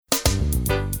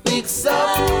Mix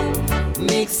up,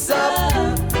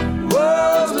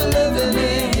 world we're living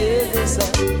in, yes,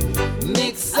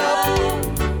 mix up,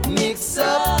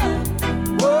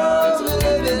 world we're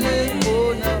living in,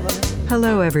 oh, no.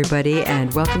 Hello everybody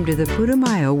and welcome to the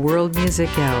Putumayo World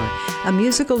Music Hour, a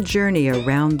musical journey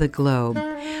around the globe.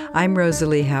 I'm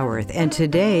Rosalie Howarth, and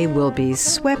today we'll be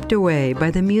swept away by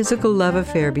the musical love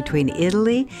affair between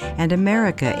Italy and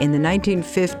America in the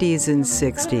 1950s and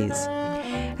 60s.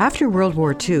 After World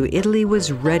War II, Italy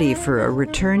was ready for a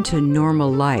return to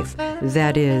normal life,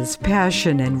 that is,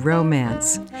 passion and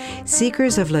romance.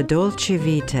 Seekers of la dolce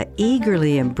vita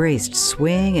eagerly embraced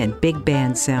swing and big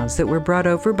band sounds that were brought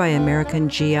over by American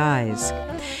GIs.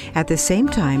 At the same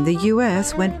time, the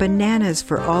U.S. went bananas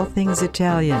for all things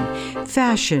Italian: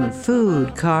 fashion,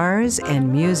 food, cars,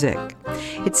 and music.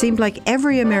 It seemed like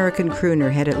every American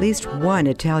crooner had at least one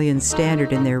Italian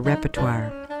standard in their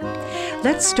repertoire.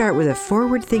 Let's start with a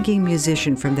forward-thinking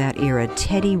musician from that era,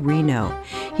 Teddy Reno.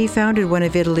 He founded one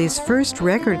of Italy's first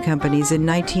record companies in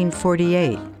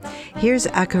 1948. Here's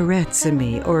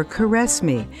Accarezzame, or Caress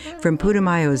Me, from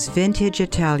Putumayo's Vintage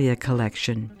Italia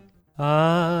collection.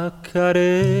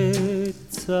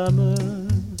 Accarezzame,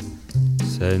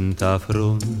 senta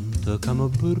fronte come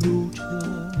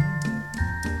brucia,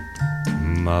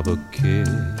 ma perché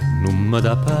non mi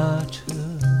dà pace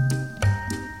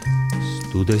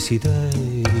tu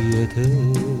desideri te.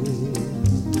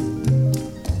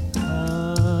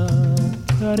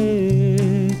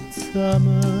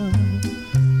 Accarezzame,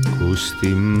 costi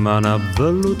mani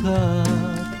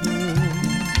avvellutate,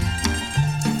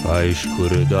 fai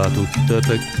scordare tutte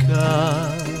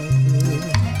peccate,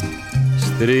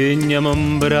 stringiamo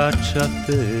un braccio a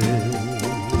te.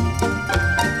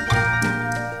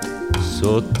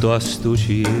 Sotto a sto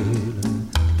cielo,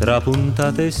 tra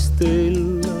puntate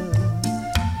stelle,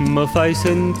 mi fai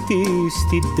sentire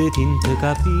sti detinte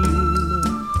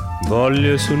capille,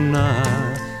 voglio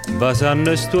suonare,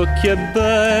 basando sto occhie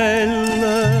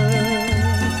belle,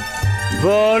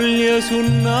 voglio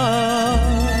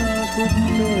suonare con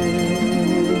te.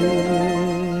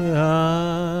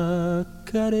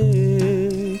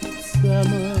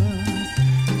 Accarezzame,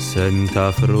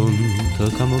 senta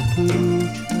fronte come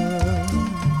brucia,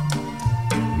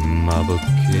 ma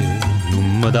perché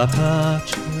non mi dà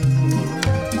pace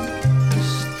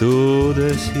tu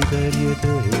desideri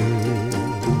te.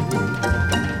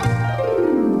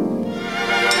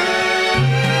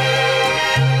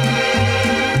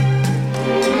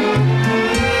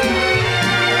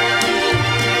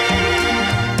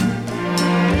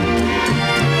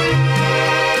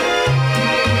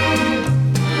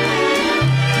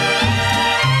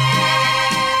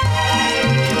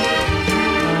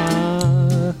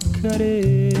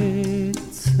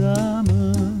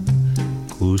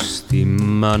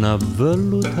 Mani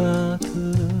avvellutate,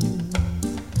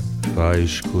 fai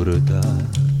scordare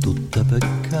tutte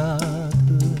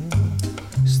peccate,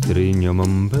 stringiamo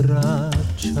un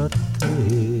braccio a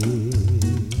te.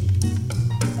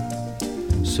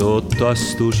 Sotto a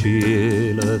sto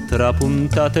cielo, tra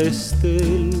puntate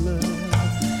stelle,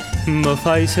 mi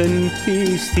fai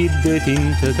sentire sti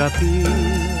detinte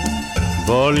capille,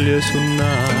 voglio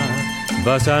suonare,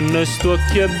 basando sto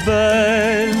occhie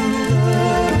belle,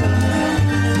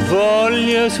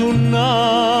 voglio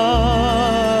suonare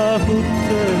con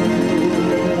te.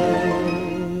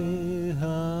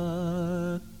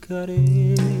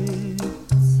 Accarezzame,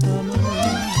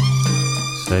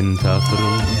 senta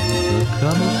fronte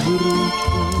come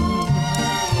brucia,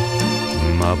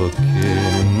 ma perché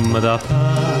non mi dà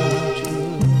pace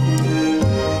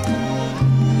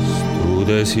sto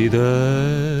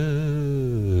desiderio.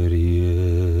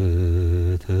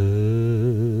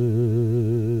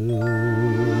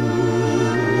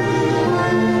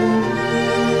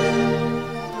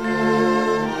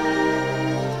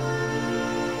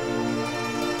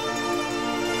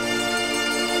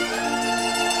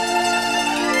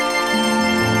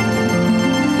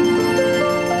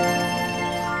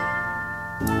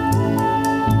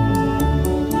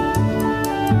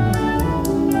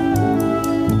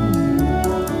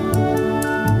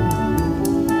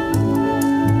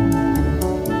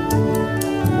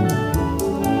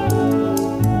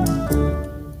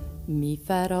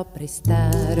 Farò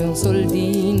prestare un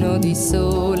soldino di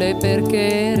sole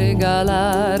perché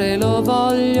regalare lo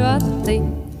voglio a te.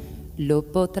 Lo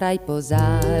potrai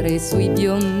posare sui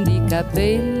biondi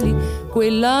capelli,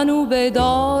 quella nube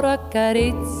d'oro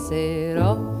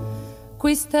accarezzerò.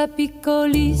 Questa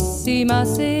piccolissima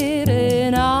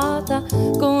serenata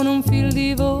con un fil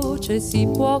di voce si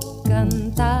può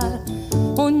cantare.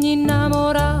 ogni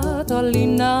innamorato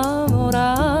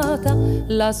all'innamorata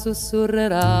la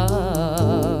sussurrerà,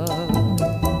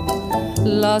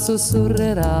 la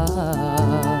sussurrerà.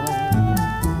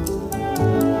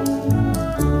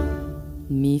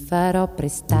 Mi farò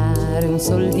prestare un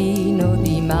soldino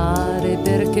di mare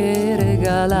perché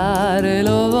regalare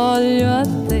lo voglio a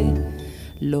te.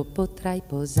 Lo potrai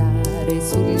posare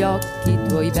sugli occhi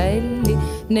tuoi belli,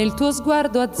 nel tuo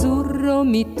sguardo azzurro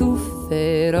mi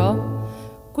tufferò.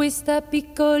 Questa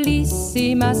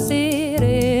piccolissima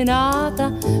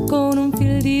serenata con un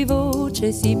fil di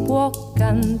voce si può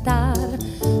cantare.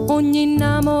 Ogni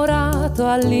innamorato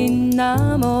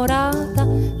all'innamorata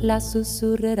la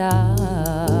sussurrerà,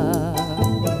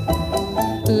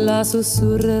 la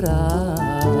sussurrerà.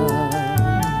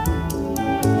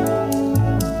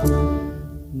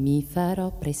 Mi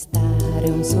farò prestare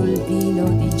un soldino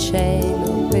di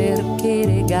cielo perché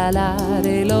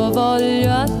regalare lo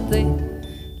voglio a te.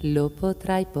 Lo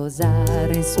potrai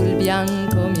posare sul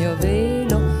bianco mio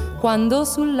velo quando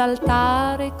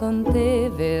sull'altare con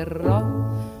te verrò.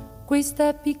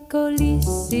 Questa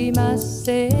piccolissima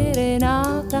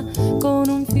serenata con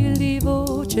un fil di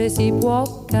voce si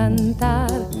può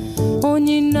cantare.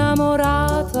 Ogni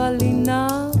innamorato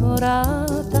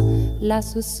all'innamorata la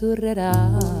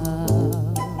sussurrerà,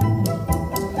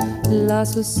 la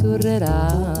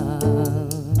sussurrerà.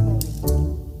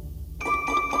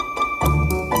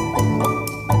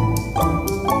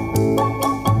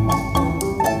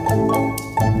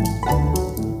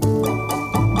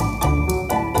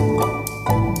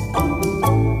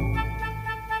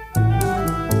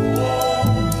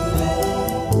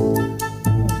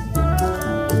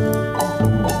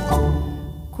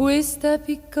 Questa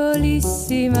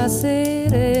piccolissima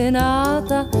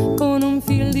serenata con un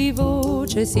fil di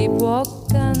voce si può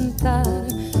cantare.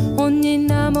 Ogni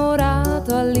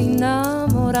innamorato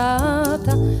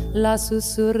all'innamorata la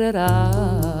sussurrerà,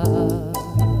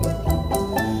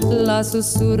 la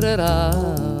sussurrerà.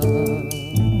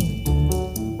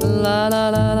 La la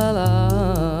la la la,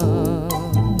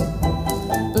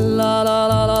 la la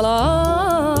la la la.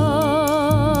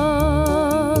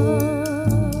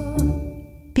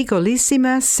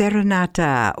 Piccolissima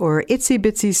Serenata, or Itsy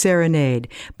Bitsy Serenade,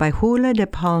 by Jula de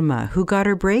Palma, who got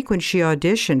her break when she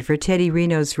auditioned for Teddy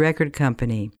Reno's record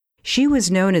company. She was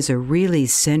known as a really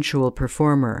sensual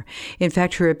performer. In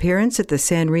fact, her appearance at the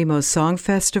San Remo Song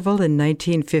Festival in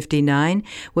 1959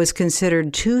 was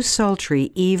considered too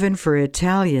sultry even for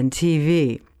Italian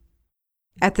TV.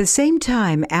 At the same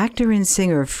time, actor and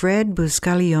singer Fred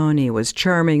Buscaglione was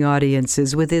charming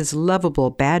audiences with his lovable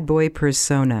bad boy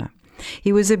persona.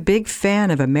 He was a big fan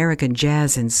of American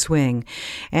jazz and swing,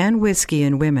 and whiskey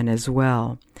and women as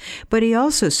well. But he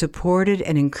also supported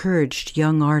and encouraged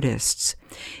young artists.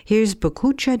 Here's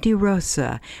Boccuccia di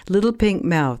Rosa, Little Pink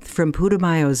Mouth, from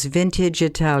Putumayo's vintage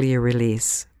Italia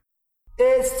release.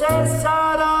 E se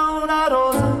sarà una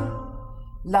rosa,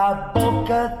 la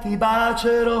bocca ti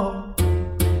bacerò,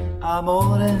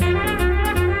 amore,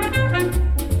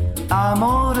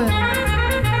 amore,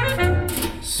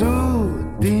 su.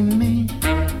 Dimmi,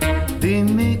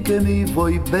 dimmi che mi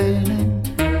vuoi bene,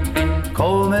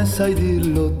 come sai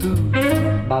dirlo tu,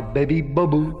 ba baby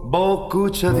bobu,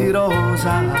 boccuccia di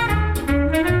rosa.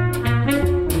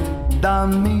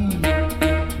 Dammi,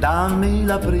 dammi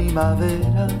la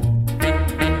primavera,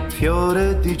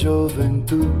 fiore di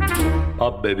gioventù,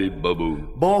 ba baby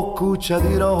bobu, boccuccia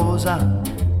di rosa.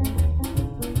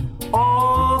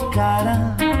 Oh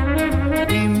cara,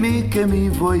 dimmi che mi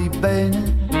vuoi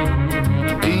bene,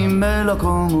 dimmelo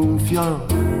con un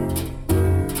fiore,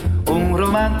 un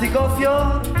romantico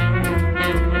fiore.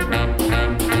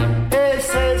 E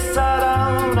se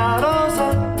sarà una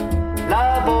rosa,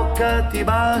 la bocca ti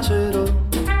bacerò,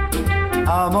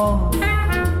 amor,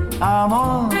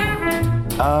 amor,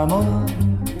 amor.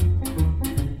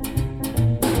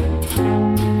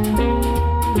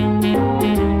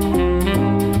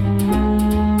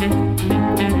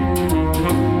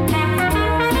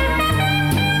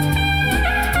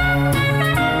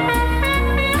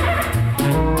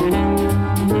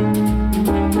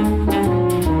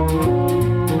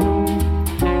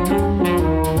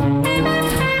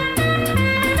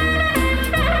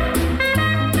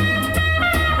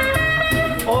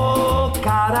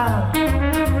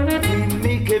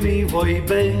 Vuoi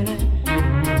bene,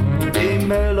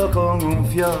 dimmelo con un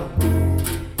fiore,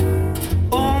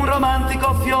 un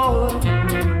romantico fiore.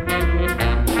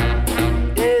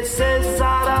 E se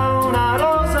sarà una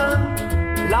rosa,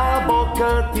 la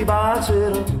bocca ti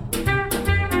bacerò,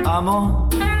 amor,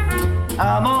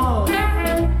 amor,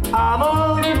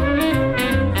 amor.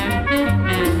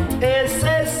 E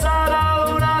se sarà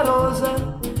una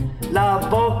rosa,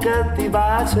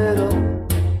 danzerò,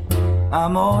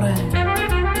 amore,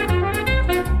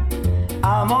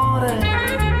 amore,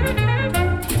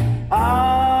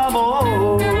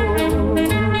 amore.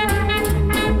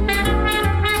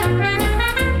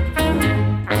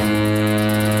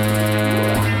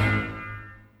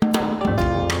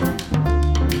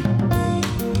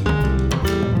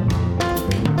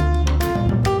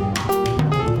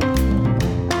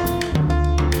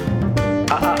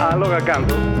 Allora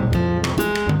canto.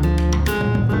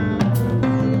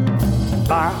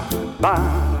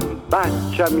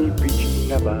 Baciami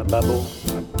piccina,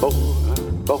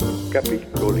 bocca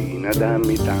piccolina,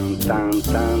 dammi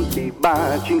tanti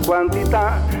baci in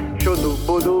quantità,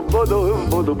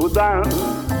 sciodubbo-dubbo-dubbo-dubbo-da.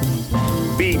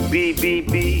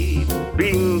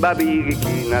 Bimba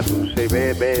birichina, tu sei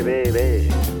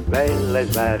bella e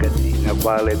sbarazzina,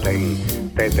 quale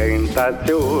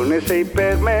tentazione sei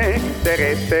per me,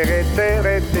 tere.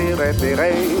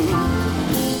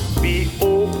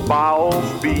 B-O-B-O-B-U-B,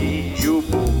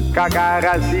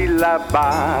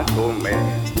 cacarasillaba con me.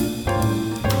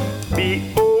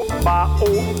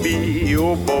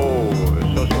 B-O-B-O-B-U-B,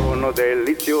 sono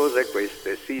deliziose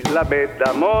queste sillabe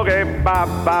d'amore.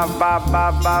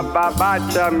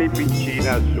 Baciami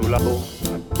piccina sulla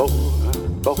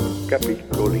bocca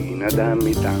piccolina,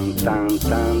 dammi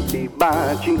tanti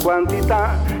baci in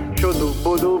quantità,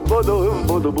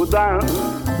 sciodubbo-dubbo-dubbo-dubbo-da.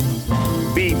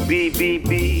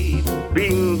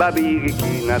 Bimba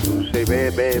birichina, tu sei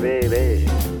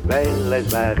bella e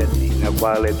sbarazzina,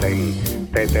 quale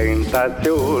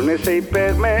tentazione sei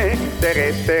per me,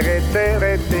 tere.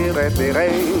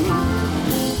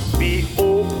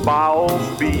 B-O-B-O-B-U-B,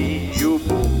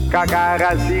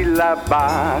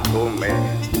 cacarasillaba con me.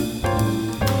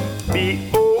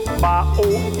 B-O-B-O-B,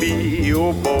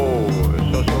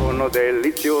 sono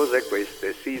deliziose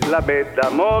queste sillabe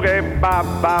d'amore.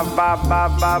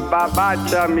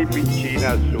 Baciami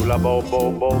piccina sulla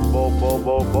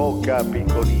bocca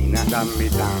piccolina, dammi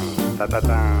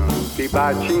tanti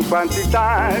baci in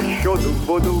quantità,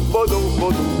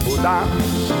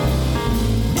 sciodubbo-dubbo-dubbo-dubbo-da.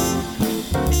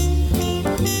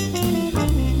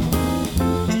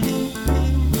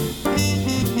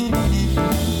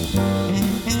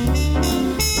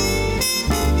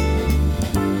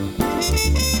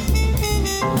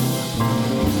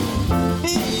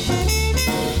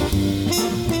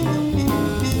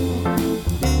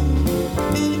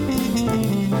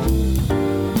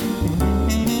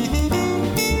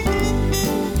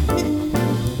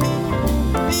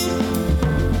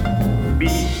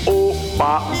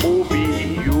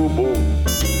 B-O-B-U-B,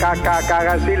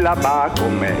 cacarasillaba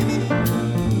con me.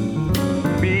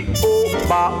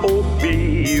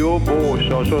 B-O-B-U-B,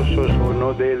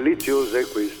 sono deliziose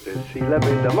queste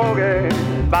sillabe d'amore.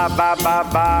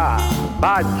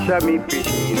 Baciami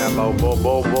piccina,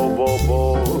 bocca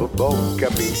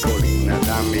piccolina,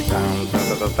 dammi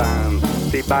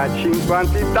tanti baci in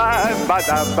quantità,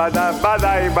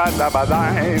 badai.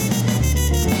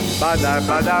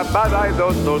 Badai,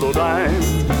 do dai,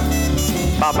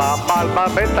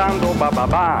 balbettando,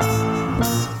 ba.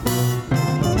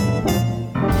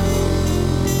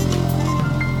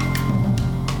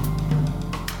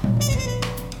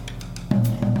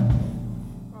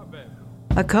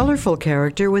 A colorful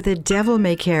character with a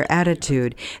devil-may-care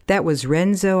attitude. That was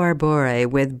Renzo Arbore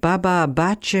with Ba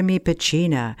Baciami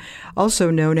Piccina,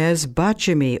 also known as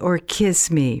Baciami or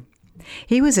Kiss Me.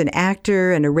 He was an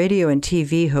actor and a radio and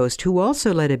TV host who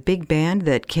also led a big band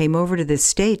that came over to the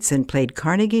States and played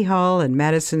Carnegie Hall and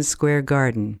Madison Square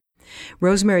Garden.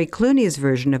 Rosemary Clooney's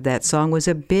version of that song was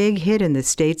a big hit in the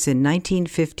States in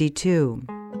 1952.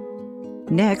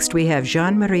 Next, we have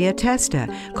Gianmaria Testa,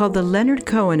 called the Leonard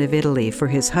Cohen of Italy for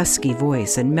his husky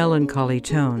voice and melancholy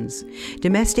tones.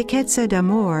 Dimestichezze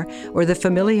d'amor, or The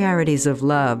Familiarities of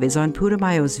Love, is on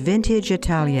Putumayo's Vintage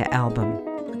Italia album.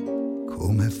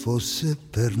 Come fosse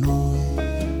per noi,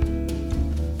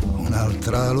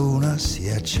 un'altra luna si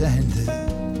accende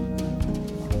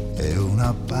e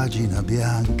una pagina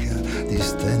bianca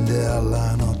distende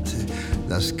alla notte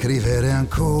da scrivere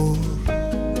ancora.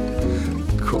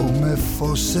 Come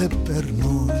fosse per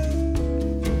noi,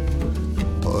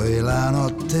 poi la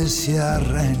notte si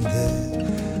arrende,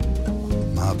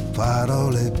 ma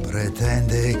parole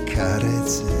pretende e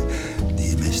carezze,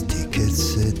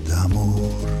 dimestichezze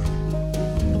d'amor.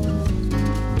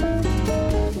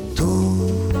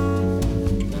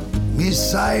 Mi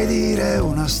sai dire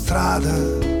una strada,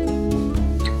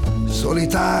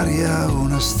 solitaria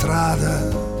una strada,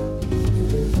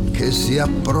 che sia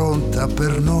pronta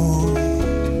per noi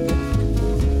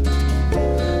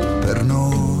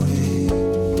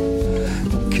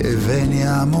che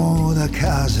veniamo da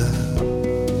casa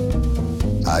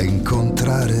a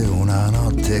incontrare una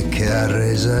notte che a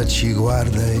resa ci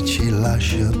guarda e ci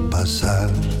lascia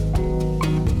passare.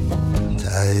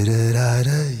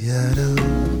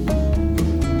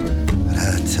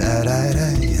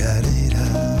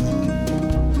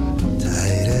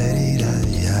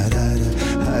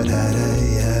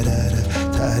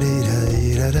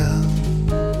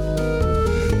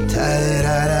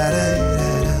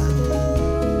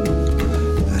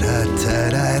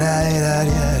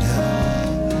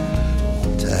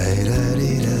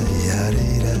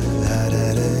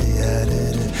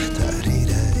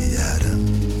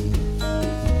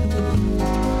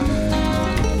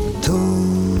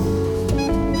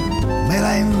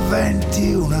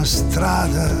 Una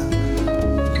strada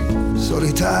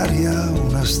solitaria,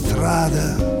 una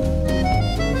strada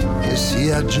che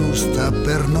sia giusta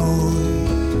per noi,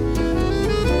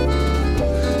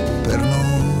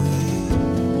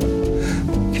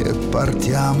 che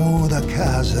partiamo da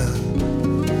casa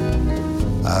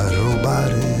a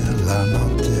rubare alla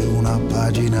notte una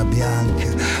pagina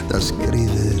bianca da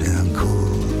scrivere ancora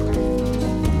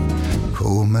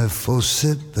come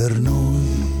fosse per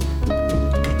noi.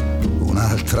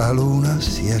 Un'altra luna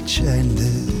si accende,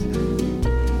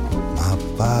 ma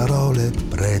parole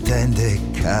pretende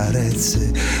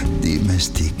carezze,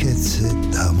 dimestichezze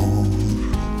d'amor.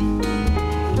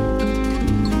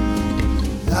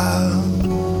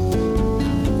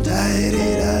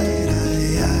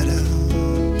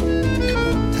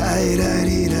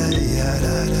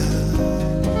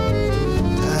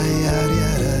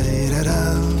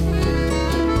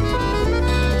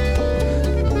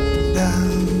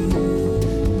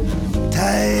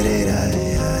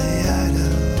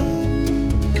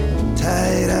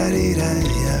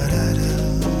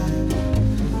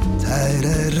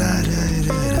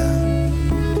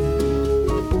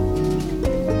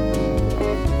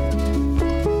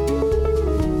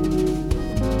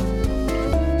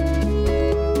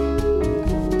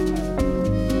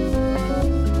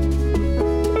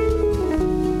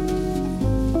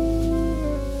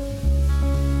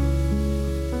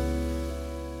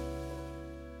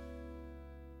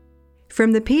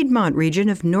 From the Piedmont region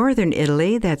of northern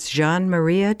Italy, that's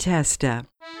Gianmaria Testa.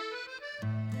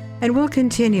 And we'll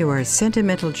continue our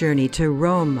sentimental journey to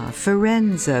Roma,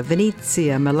 Firenze,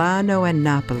 Venezia, Milano, and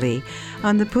Napoli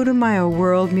on the Putumayo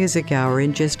World Music Hour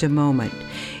in just a moment,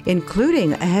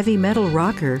 including a heavy metal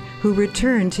rocker who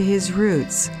returned to his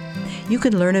roots. You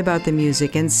can learn about the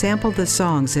music and sample the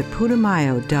songs at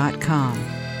putumayo.com.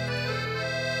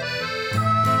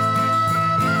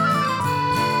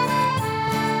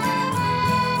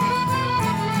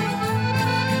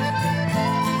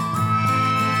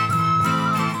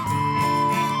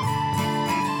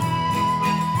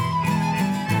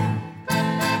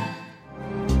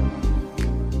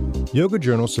 Yoga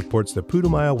Journal supports the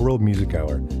Putumayo World Music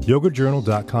Hour.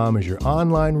 YogaJournal.com is your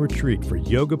online retreat for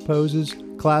yoga poses,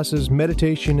 classes,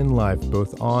 meditation, and life,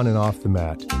 both on and off the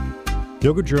mat.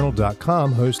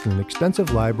 YogaJournal.com hosts an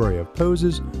extensive library of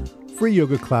poses, free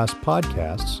yoga class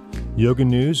podcasts, yoga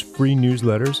news, free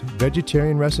newsletters,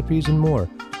 vegetarian recipes, and more.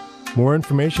 More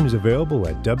information is available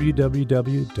at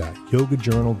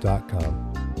www.yogajournal.com.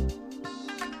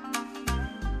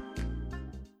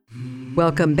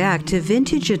 Welcome back to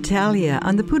Vintage Italia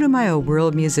on the Putumayo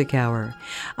World Music Hour.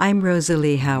 I'm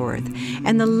Rosalie Howarth,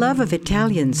 and the love of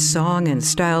Italian song and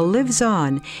style lives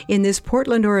on in this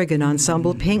Portland, Oregon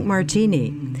ensemble Pink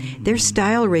Martini. Their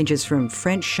style ranges from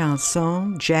French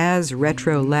chanson, jazz,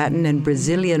 retro, Latin, and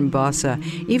Brazilian bossa,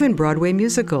 even Broadway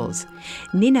musicals.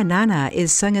 Ninna Nanna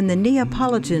is sung in the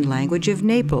Neapolitan language of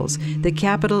Naples, the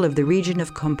capital of the region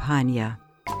of Campania.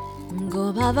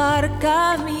 Goma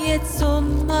varca mezzo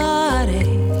mare,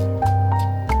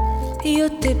 io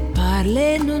te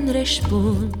parle non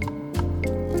rispond.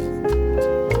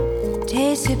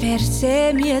 Te se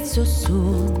perse mezzo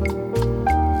su,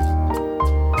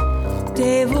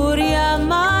 te voria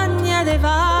magna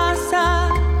devasa,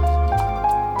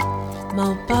 ma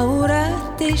ho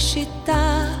paura di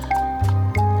città.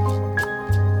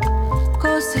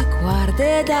 Cose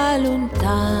guarde da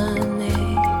lontane,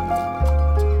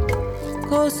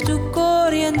 costo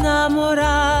cuore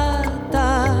innamorata,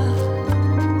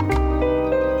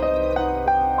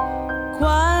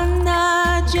 quando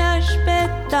ci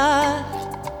aspetta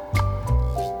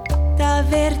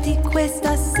d'averti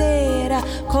questa sera,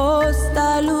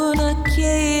 costa luna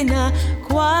piena,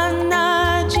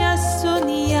 quando ci ha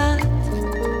sognato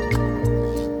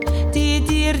di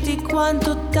dirti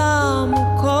quanto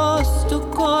t'amo, costo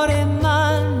cuore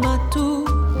mal, ma tu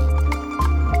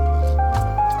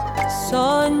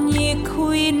sogni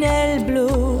qui nel blu.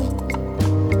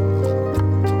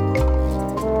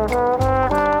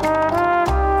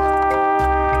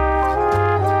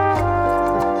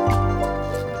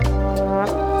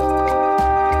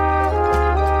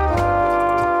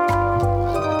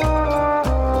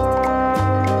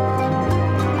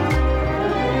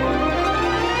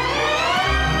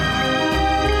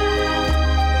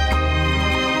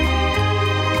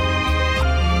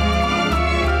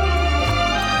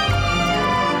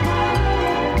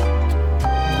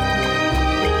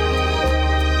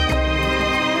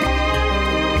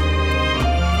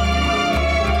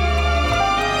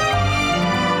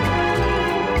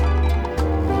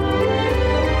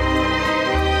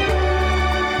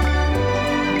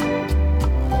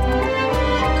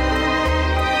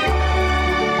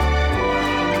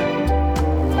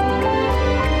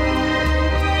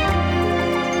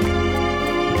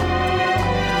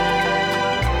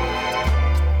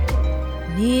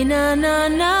 Ninna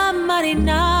Nanna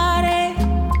marinare,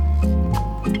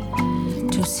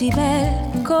 tu si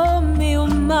vede come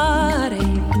un mare,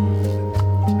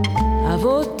 a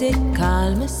volte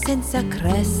calme senza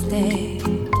creste,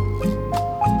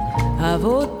 a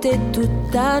volte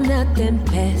tutta una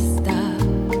tempesta,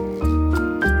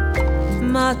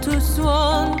 ma tu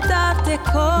suoni tante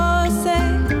cose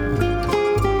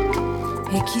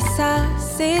e chissà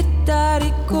se ti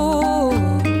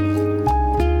ricordi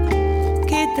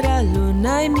che tra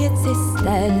luna e mezze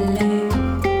stelle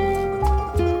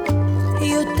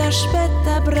io t'aspetto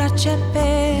a braccia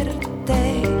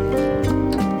aperte.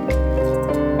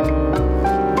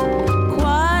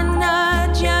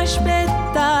 Quando ci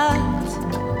aspettate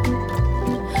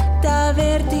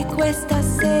d'averti questa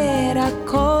sera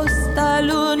costa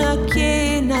luna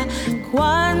piena,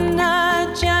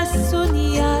 quando ci ha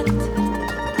sognato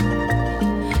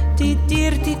di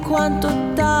dirti quanto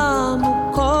t'amo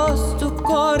costo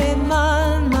cuore ma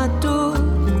tu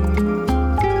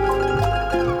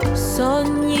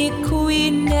sogni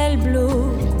qui nel blu.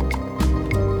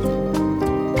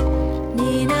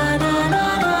 Ninna Nanna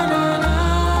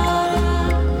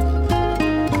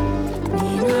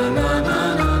Ninna Nanna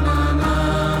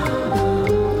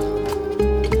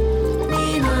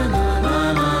Ninna Nanna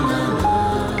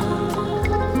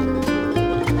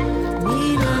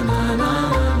Ninna Nanna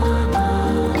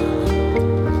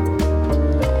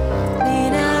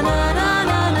Ninna Nanna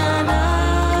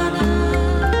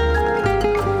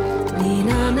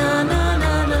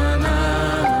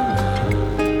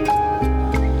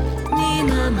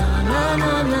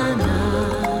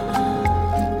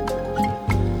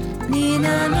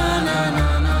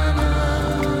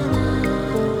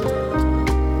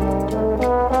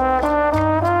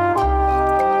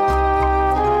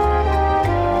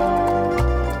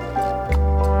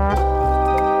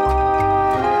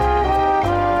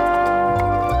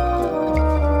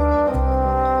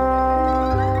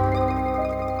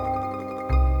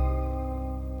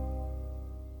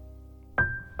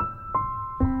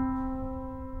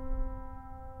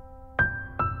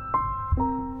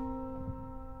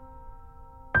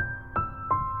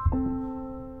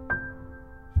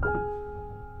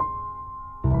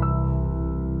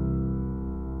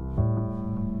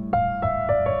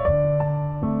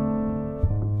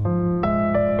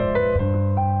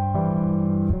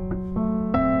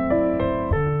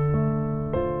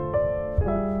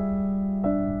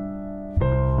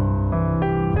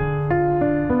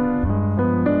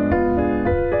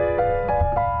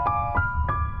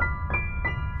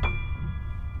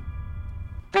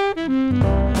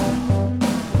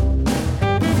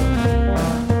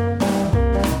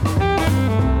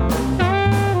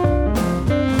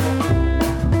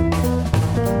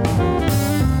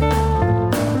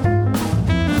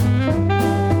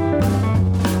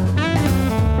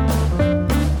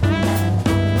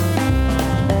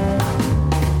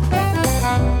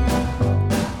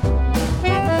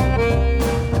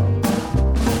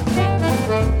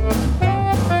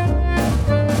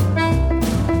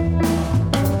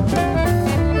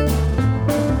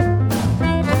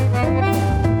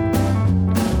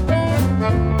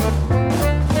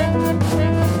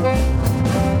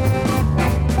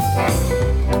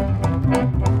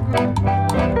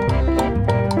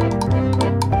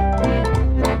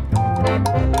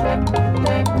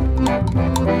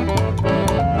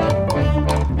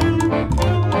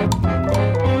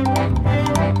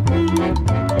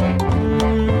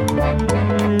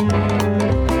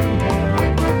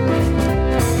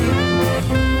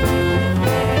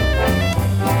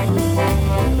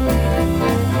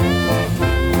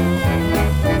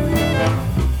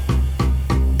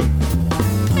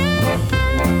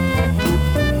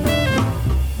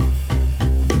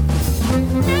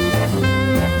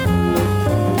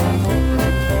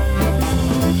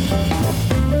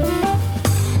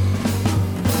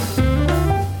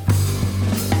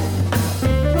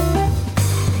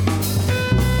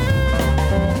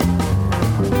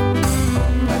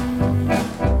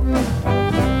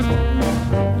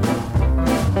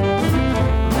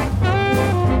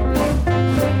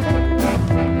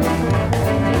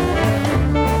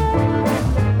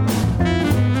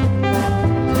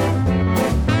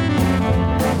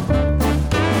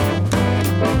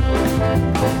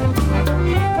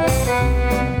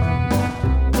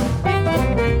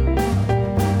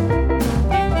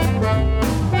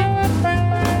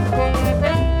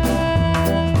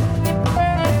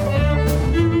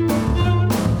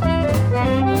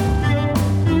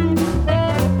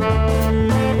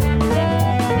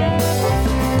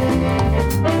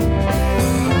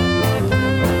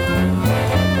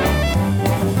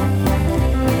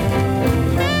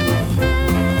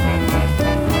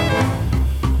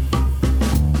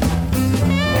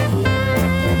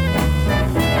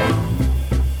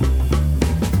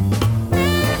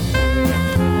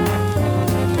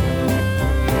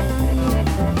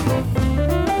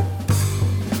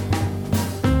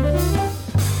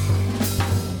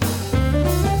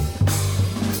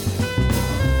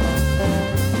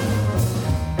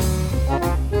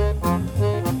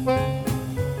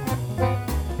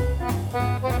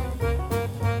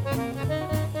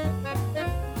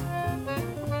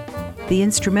the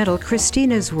instrumental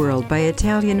Christina's World by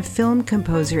Italian film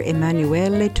composer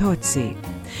Emanuele Tozzi.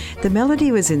 The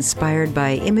melody was inspired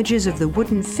by images of the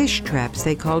wooden fish traps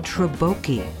they called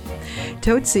trabocchi.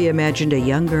 Tozzi imagined a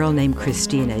young girl named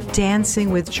Christina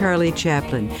dancing with Charlie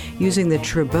Chaplin, using the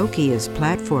trabocchi as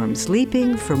platforms,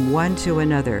 leaping from one to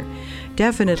another.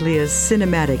 Definitely a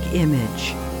cinematic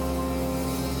image.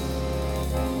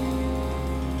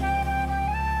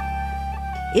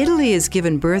 Italy has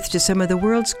given birth to some of the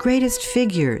world's greatest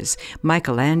figures,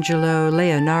 Michelangelo,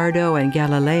 Leonardo, and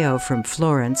Galileo from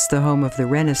Florence, the home of the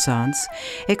Renaissance,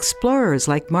 explorers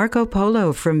like Marco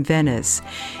Polo from Venice,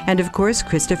 and of course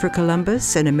Christopher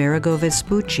Columbus and Amerigo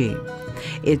Vespucci.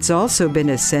 It's also been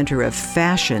a center of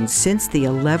fashion since the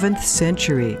 11th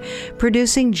century,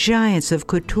 producing giants of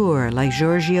couture like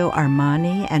Giorgio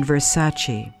Armani and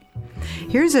Versace.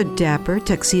 Here's a dapper,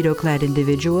 tuxedo-clad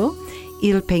individual,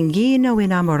 Il Pinguino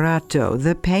Innamorato,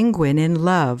 the penguin in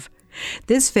love.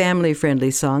 This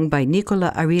family-friendly song by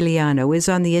Nicola Arigliano is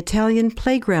on the Italian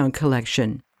Playground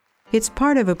collection. It's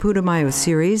part of a Putumayo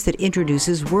series that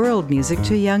introduces world music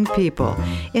to young people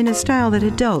in a style that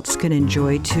adults can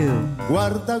enjoy too.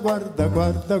 Guarda, guarda,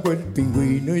 guarda quel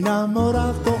pinguino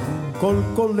innamorato, col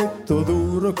colletto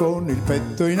duro, con il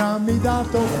petto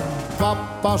inamidato, va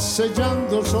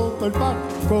passeggiando sopra il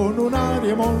parco con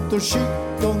un'aria molto chic,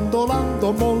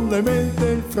 dondolando mollemente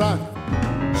il frac.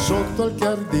 Sotto al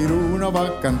chiar di luna va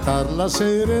a cantar la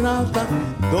serenata,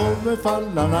 dove fa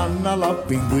la nanna la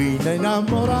pinguina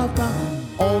innamorata.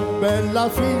 Oh bella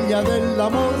figlia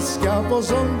dell'amor, schiavo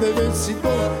son dei versi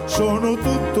tuoi, sono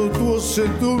tutto tuo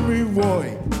se tu mi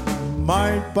vuoi. Ma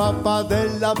il papà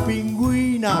della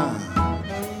pinguina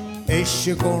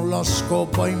esce con la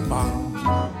scopa in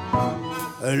mano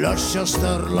e lascia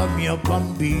star la mia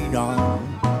bambina,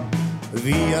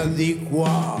 via di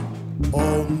qua.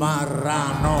 Oh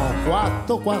marrano,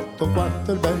 quatto, quatto,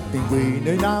 quatto, il bel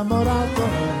pinguino innamorato,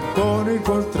 con il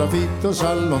cuor trafitto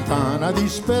s'allontana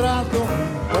disperato.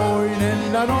 Poi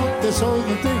nella notte solo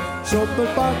te, sopra il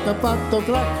pacco ha fatto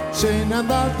clac, se n'è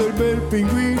andato il bel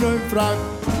pinguino in frac.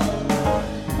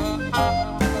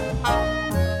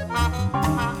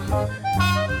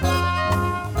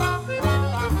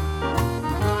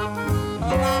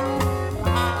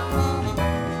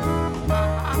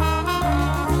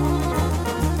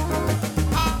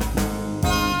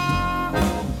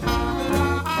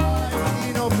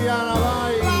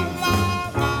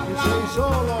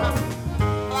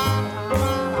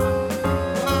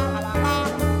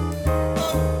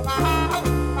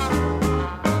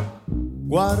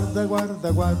 Guarda,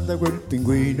 guarda, guarda quel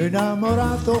pinguino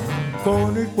innamorato,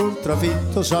 con il cuor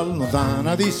trafitto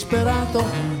s'allontana disperato,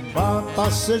 va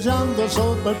passeggiando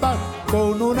sopra il parco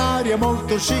con un'aria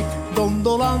molto chic,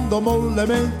 dondolando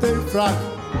mollemente il frac.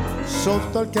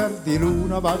 Sotto al chiar di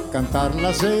luna va a cantar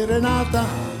la serenata,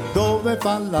 dove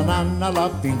fa la nanna la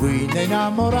pinguina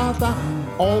innamorata.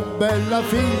 Oh bella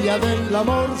figlia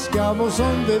dell'amor, schiavo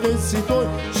son dei versi tuoi,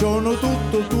 sono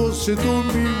tutto tuo se tu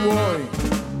mi vuoi.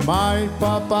 Ma il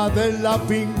papà della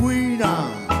pinguina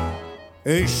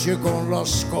esce con la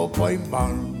scopa in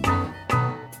mano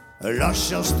e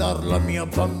lascia star la mia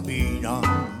bambina,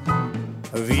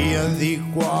 via di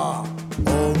qua.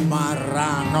 Oh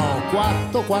marrano,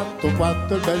 quatto, quatto,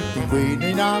 quatto, il bel pinguino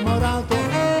innamorato,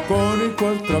 con il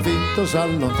cuor trafitto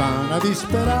s'allontana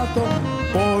disperato.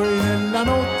 Poi nella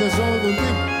notte solo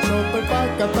lì, sopra il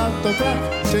pacco ha fatto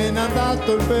crack, se n'è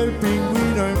andato il bel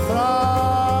pinguino in frac.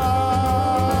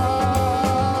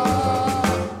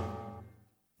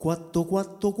 Quatto,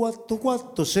 quatto, quatto,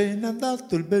 quatto, se n'è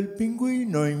andato il bel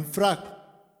pinguino in frac.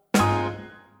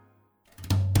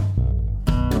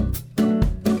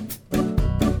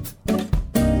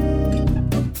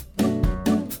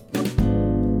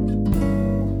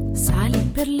 Sali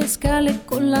per le scale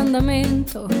con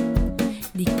l'andamento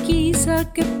di chi sa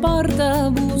che porta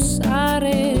a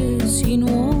bussare,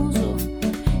 sinuoso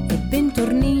e ben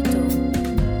tornito,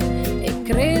 e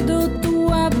credo tu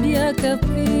abbia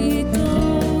capito.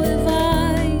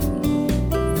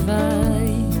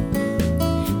 Vai,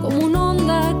 come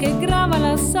un'onda che grava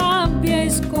la sabbia e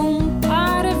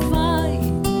scompare, vai,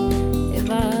 e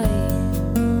vai,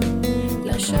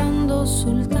 lasciando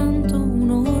soltanto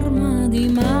un'orma di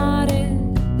mare.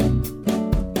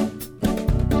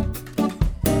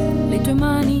 Le tue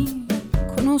mani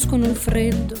conoscono il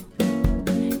freddo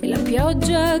e la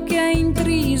pioggia che ha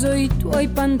intriso i tuoi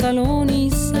pantaloni,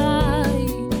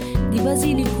 sai, di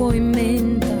basilico in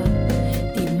menta.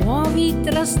 Muovi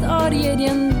tra storie di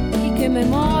antiche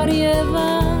memorie,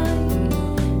 vai,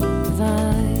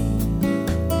 vai,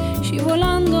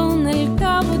 scivolando nel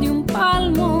cavo di un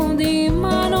palmo di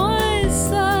mano, e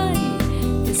sai,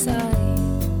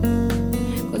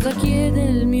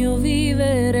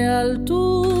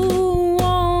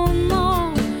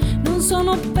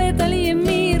 sono petali e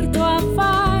mirto a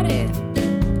fare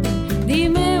di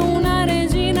me una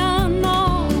regina,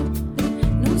 no,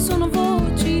 non sono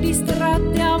voci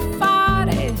distratte a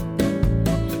fare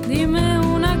di me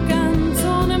una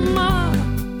canzone, ma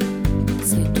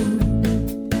sei tu,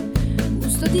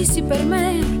 custodissi per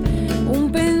me un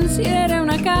pensiero e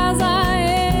una casa,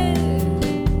 e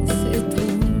se tu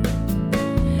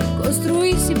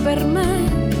costruissi per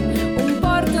me un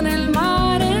porto nel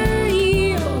mare,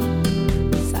 io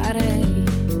sarei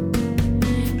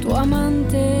tuo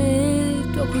amante,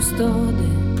 tuo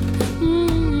custode.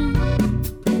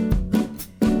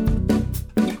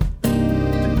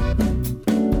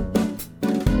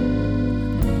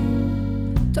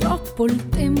 Troppo il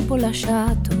tempo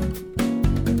lasciato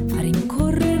a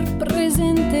rincorrer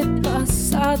presente e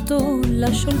passato,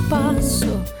 lascio il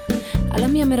passo alla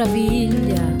mia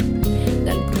meraviglia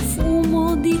dal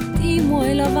profumo di timo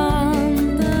e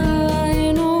lavanda,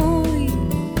 e noi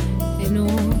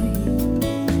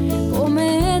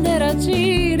come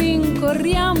ederaci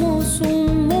rincorriamo su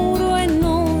un muro, e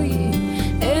noi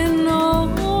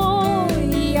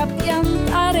a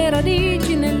piantare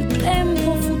radici nel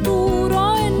tempo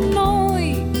futuro, e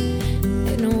noi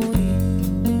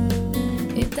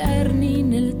eterni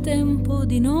nel tempo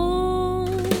di noi.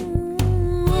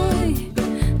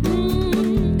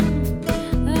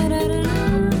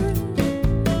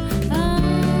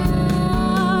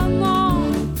 No,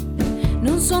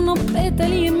 non sono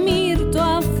petali e mirto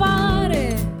a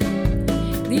fare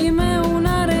di me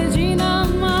una regina,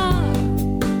 ma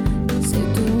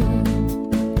se tu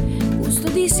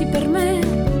custodissi per me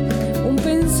un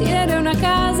pensiero e una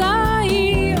casa,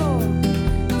 io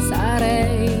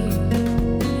sarei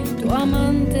tuo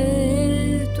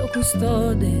amante, tuo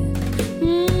custode.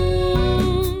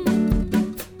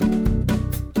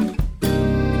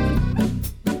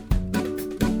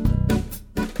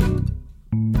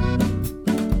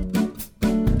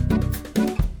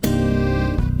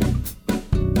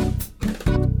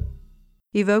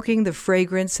 Evoking the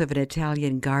fragrance of an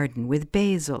Italian garden with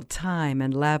basil, thyme,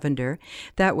 and lavender,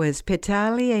 that was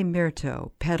Petali e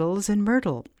Mirto, Petals and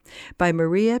Myrtle, by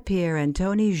Maria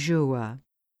Pierantoni Giua.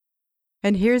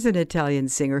 And here's an Italian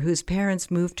singer whose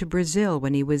parents moved to Brazil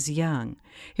when he was young.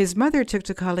 His mother took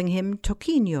to calling him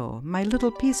Toquinho, my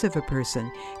little piece of a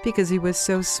person, because he was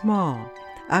so small.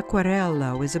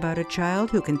 Acquarello is about a child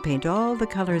who can paint all the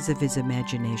colors of his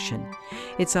imagination.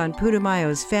 It's on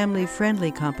Putumayo's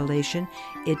family-friendly compilation,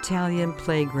 Italian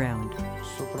Playground.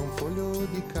 Sopra un foglio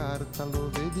di carta lo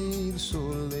vedi il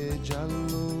sole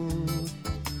giallo,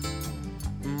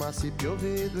 ma se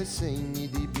piove due segni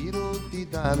di biro ti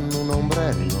danno un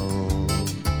ombrello.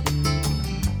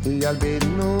 Gli alberi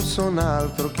non sono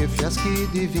altro che fiaschi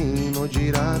di vino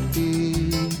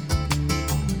girati.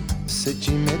 Se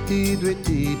ci metti due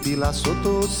tipi là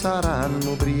sotto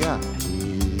saranno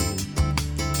ubriachi.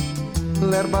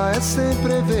 L'erba è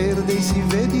sempre verde, si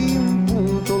vede un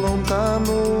punto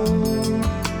lontano.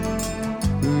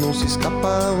 Non si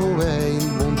scappa, oh, è il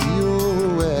buon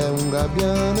Dio, è un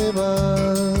gabbiano, va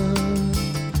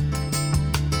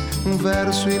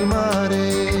verso il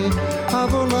mare a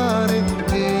volare,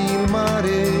 e il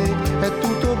mare è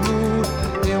tutto blu,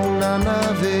 è una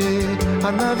nave a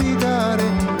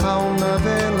navigare, a una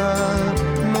vela,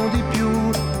 non di più,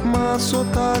 ma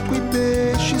sott'acqua i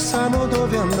pesci sanno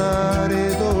dove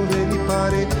andare, dove gli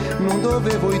pare, non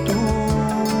dove vuoi tu.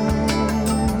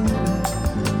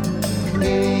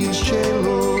 E il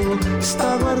cielo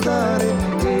sta a guardare,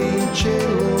 e il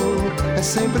cielo è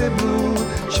sempre blu,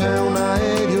 c'è un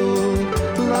aereo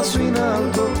lassù in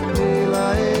alto, e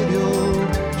l'aereo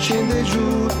scende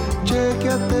giù, c'è chi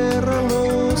a terra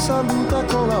lo saluta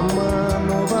con la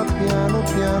mano, va piano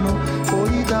piano, poi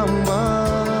gli dà un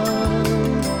bacio,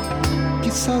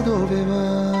 chissà dove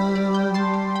va.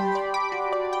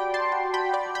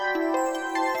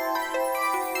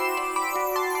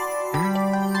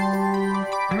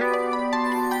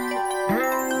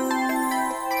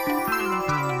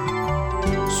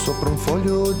 Sopra un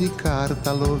foglio di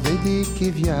carta lo vedi che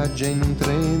viaggia in un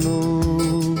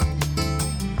treno.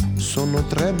 Sono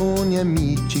tre buoni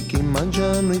amici che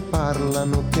mangiano e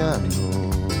parlano piano.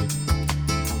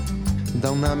 Da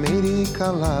un'America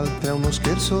all'altra uno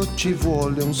scherzo ci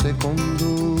vuole un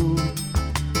secondo.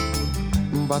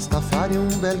 Basta fare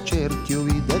un bel cerchio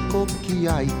ed ecco chi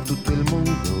hai tutto il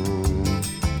mondo.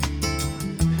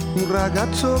 Un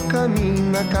ragazzo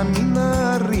cammina,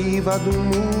 cammina, arriva ad un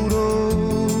muro.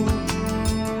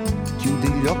 Chiudi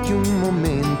gli occhi un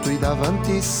momento e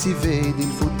davanti si vede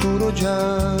il futuro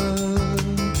già.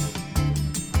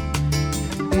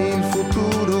 E il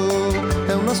futuro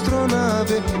è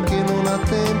un'astronave che non ha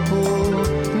tempo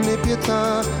né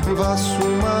pietà, va su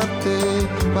Marte,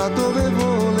 va dove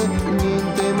vuole,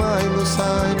 niente mai lo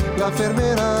sai, la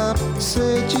fermerà.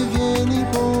 Se ci vieni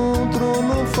incontro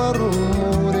non fa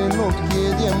rumore, non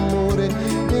chiedi amore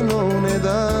e non ne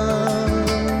dà.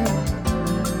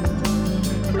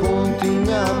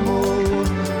 Continuiamo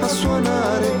a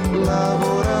suonare,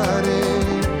 lavorare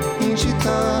in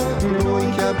città, noi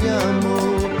che abbiamo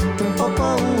un po'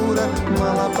 paura,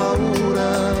 ma la paura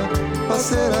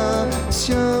passerà.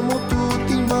 Siamo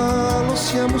tutti in ballo,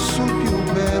 siamo sul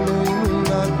più bello, in un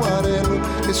acquarello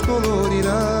che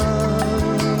scolorirà,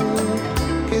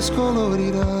 che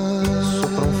scolorirà.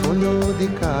 Sopra un foglio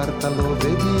di carta lo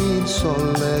vedi, il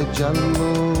sole è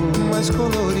giallo, ma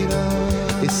scolorirà.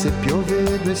 E se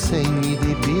piove due segni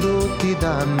di biro ti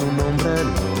danno un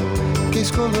ombrello che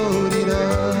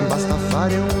scolorirà. Basta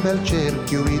fare un bel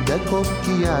cerchio ed ecco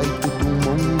chi hai tutto un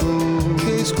mondo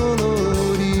che scolorirà.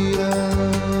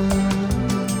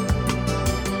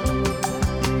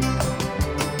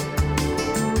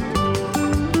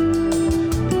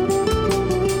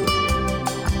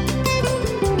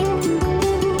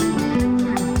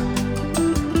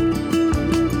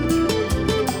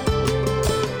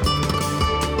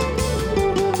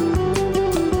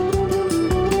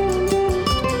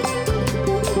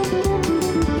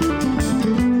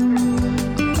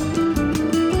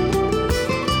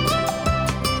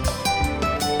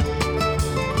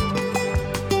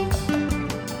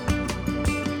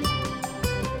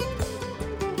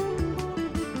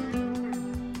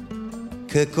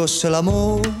 Che cos'è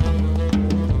l'amore?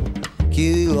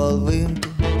 Chiedilo al vento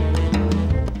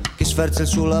che sferza il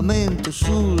suo lamento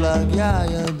sulla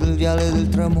ghiaia del viale del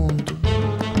tramonto,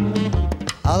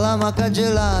 alla maca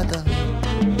gelata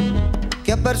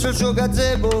che ha perso il suo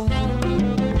gazebo,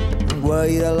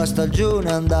 guaire alla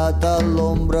stagione andata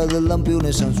all'ombra del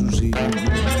lampione San Susì.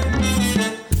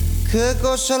 Che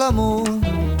cos'è l'amore?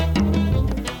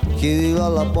 Chiedilo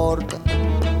alla porta,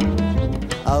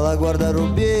 alla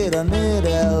guardarobiera nera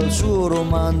e al suo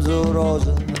romanzo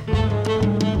rosa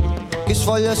che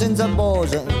sfoglia senza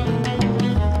posa,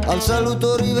 al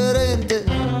saluto riverente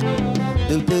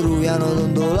del peruviano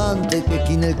dondolante che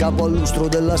china il capo al lustro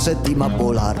della settima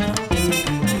polare.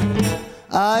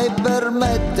 Ai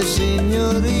permette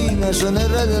signorina, sono il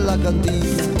re della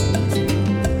cantina,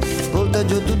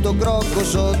 volteggio tutto crocco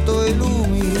sotto i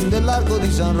lumi dell'arco di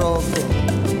San Rocco,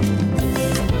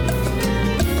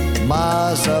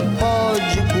 ma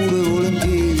s'appoggi pure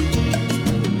volentieri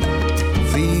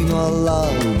fino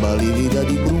all'alba, livida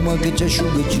di bruma che ci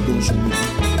asciuga e ci consuma.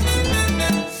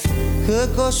 Che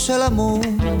cos'è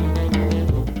l'amore?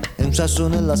 È un sasso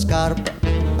nella scarpa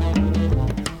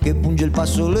che punge il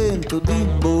passo lento di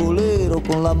bolero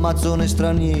con l'ammazzone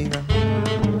straniera,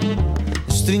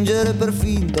 stringere per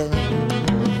finta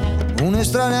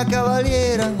un'estranea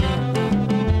cavaliera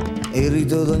e il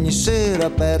rito d'ogni sera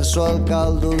perso al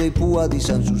caldo dei pua di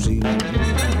San Susì.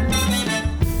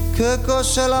 Che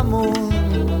cos'è l'amore?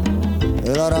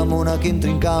 È la ramona che entra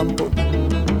in campo,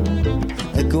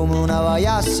 è come una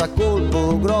vaiassa a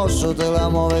colpo grosso, te la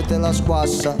muove e te la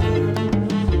squassa,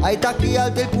 ai tacchi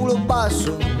alti e il culo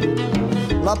basso,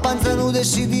 la panza nuda e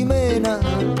si dimena,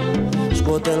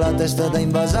 scuote la testa da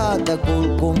invasata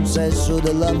col consesso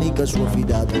dell'amica sua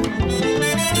fidata.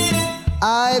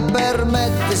 Ai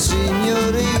permette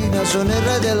signorina, sono il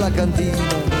re della cantina,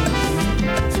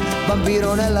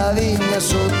 vampiro nella vigna,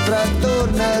 sottrattore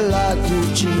nella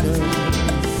cucina,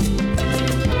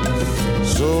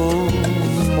 son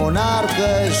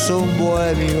monarca e son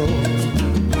boemio,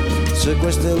 se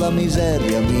questa è la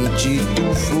miseria mi ci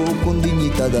tuffo con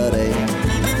dignità da re.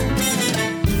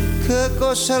 Che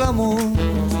cos'è l'amore?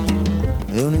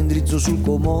 È un indirizzo sul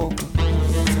Como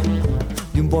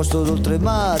di un posto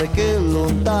d'oltremare che è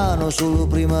lontano solo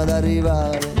prima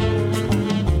d'arrivare.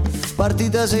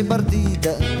 Partita sei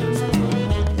partita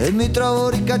e mi trovo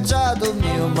ricacciato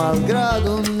mio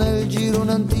malgrado nel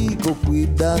girone antico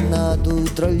qui dannato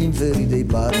tra gli inferi dei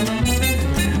bar.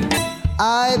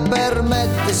 Ai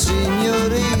permette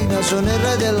signorina, sono il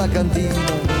re della cantina,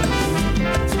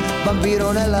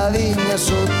 vampiro nella vigna,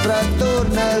 sottrattore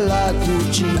nella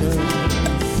cucina,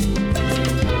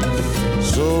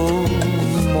 son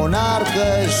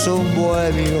monarca e son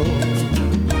boemio,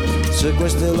 se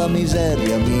questa è la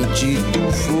miseria mi ci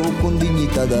tuffo con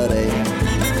dignità da re.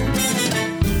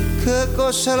 Che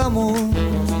cos'è l'amore?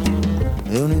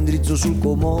 È un indirizzo sul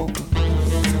Como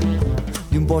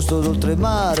di un posto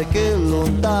d'oltremare che è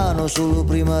lontano solo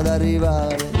prima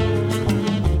d'arrivare.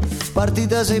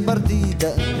 Partita sei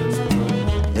partita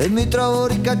e mi trovo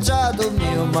ricacciato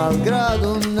mio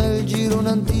malgrado nel girone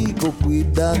antico qui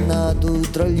dannato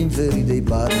tra gli inferi dei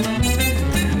bar.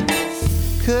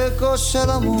 Che cos'è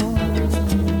l'amore?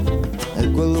 È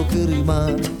quello che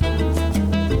rimane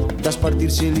da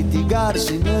spartirsi e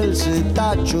litigarsi nel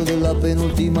setaccio della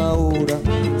penultima ora.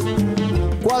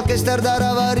 Qualche star da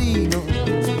ravarino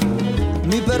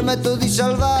mi permetto di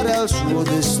salvare al suo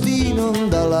destino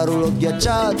dalla roulotte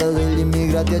ghiacciata degli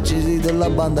immigrati accesi della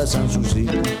banda Sanssouci.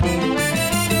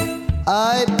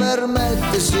 Ai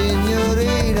permette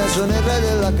signorina, sono il re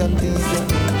della cantina,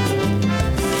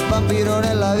 vampiro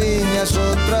nella vigna,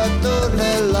 sottrattor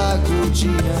nella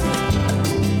cucina.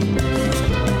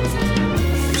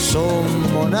 Son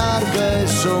monarca e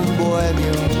son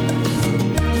boemio,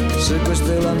 se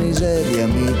questa è la miseria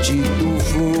mi ci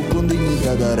tuffo con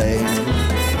dignità da re.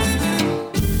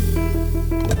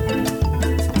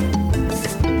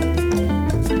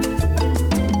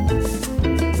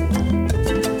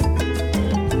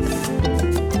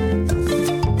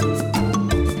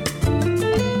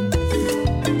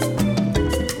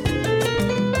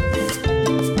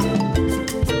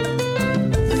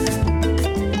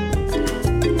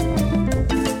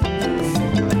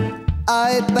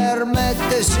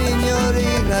 Permette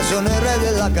signorina, sono il re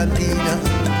della cantina,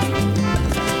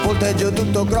 volteggio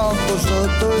tutto crocco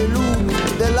sotto i lumi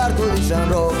dell'arco di San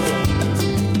Rocco.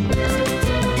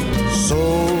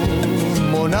 Son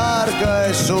monarca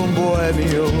e son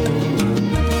boemio,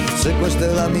 se questa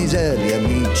è la miseria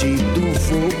mi ci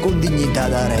tuffo con dignità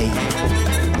da re.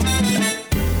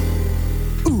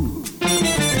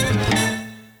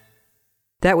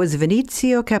 That was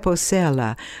Vinicio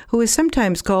Capossela, who is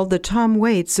sometimes called the Tom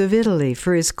Waits of Italy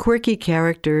for his quirky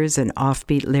characters and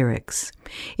offbeat lyrics.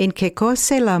 In Che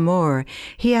Cosse L'Amor,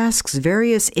 he asks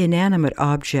various inanimate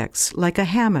objects, like a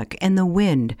hammock and the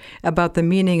wind, about the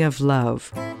meaning of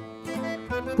love.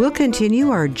 We'll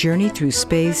continue our journey through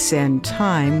space and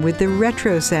time with the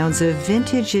retro sounds of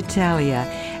vintage Italia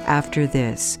after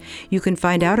this. You can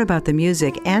find out about the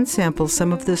music and sample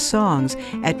some of the songs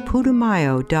at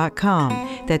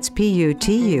putumayo.com. That's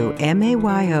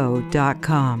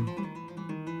Putumayo.com.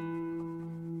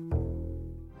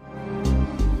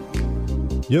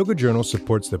 Yoga Journal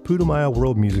supports the Putumayo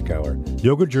World Music Hour.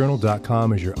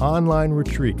 YogaJournal.com is your online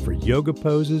retreat for yoga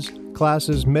poses,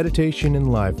 classes, meditation,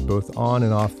 and life, both on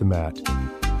and off the mat.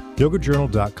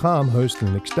 YogaJournal.com hosts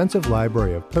an extensive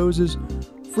library of poses,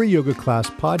 free yoga class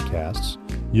podcasts,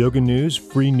 yoga news,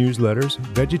 free newsletters,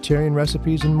 vegetarian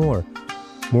recipes, and more.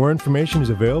 More information is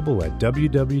available at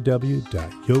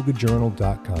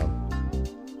www.yogajournal.com.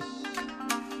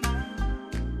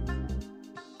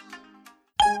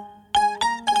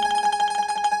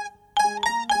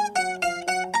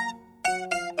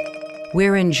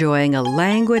 We're enjoying a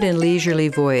languid and leisurely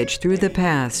voyage through the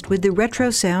past with the retro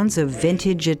sounds of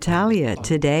vintage Italia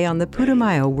today on the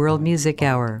Putumayo World Music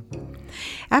Hour.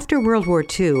 After World War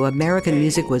II, American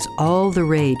music was all the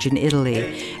rage in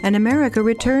Italy, and America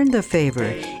returned the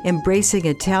favor, embracing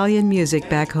Italian music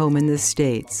back home in the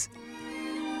States.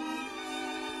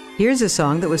 Here's a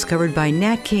song that was covered by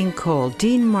Nat King Cole,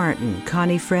 Dean Martin,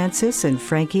 Connie Francis, and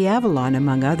Frankie Avalon,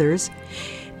 among others.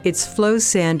 It's Flo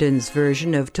Sandon's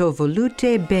version of To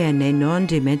Volute Bene, Non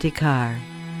Dimenticar.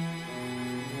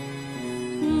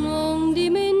 Non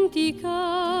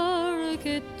dimenticare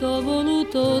che t'ho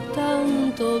voluto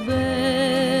tanto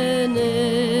bene,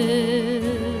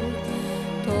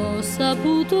 t'ho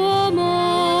saputo amare,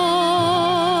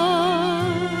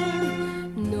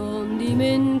 non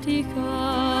dimenticare.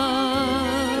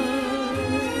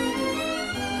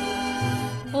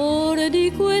 Ora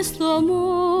di questo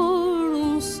amore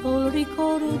solo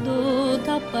ricordo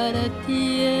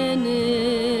t'appartiene,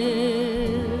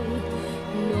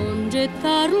 non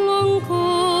gettarlo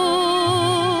ancora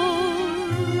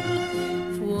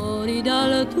fuori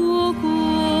dal tuo cuore.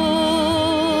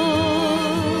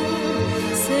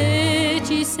 Se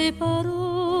ci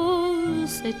separò,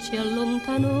 se ci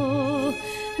allontanò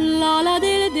l'ala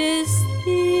del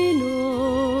destino,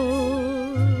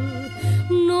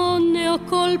 non ne ho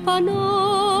colpa,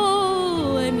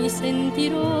 no, e mi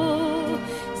sentirò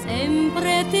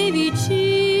sempre a te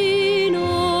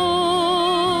vicino.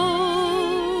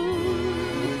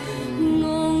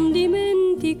 Non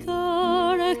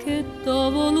dimenticare che t'ho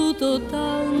voluto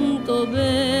tanto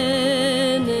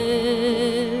bene,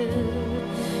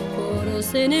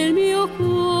 forse nel mio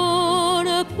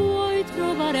cuore puoi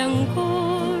trovare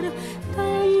ancora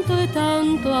tanto e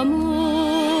tanto amore.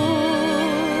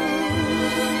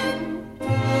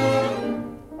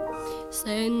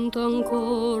 Sento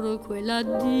ancora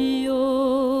quell'addio,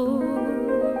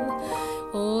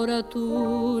 ora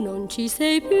tu non ci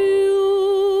sei più,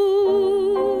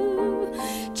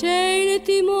 c'è il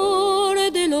timore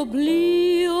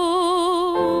dell'oblio,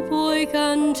 puoi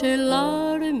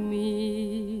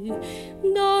cancellarmi,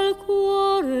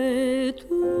 anche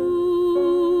tu.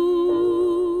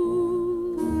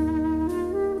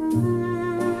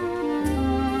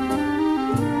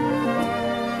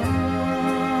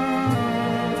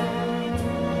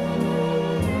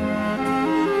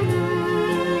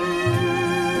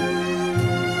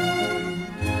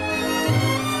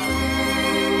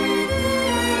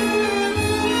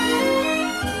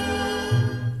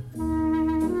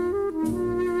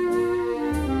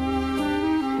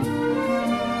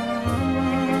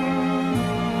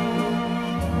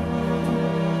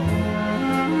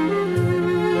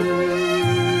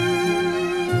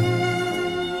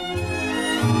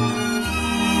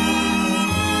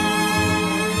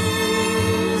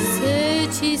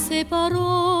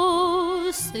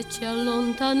 Se ci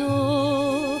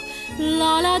allontanò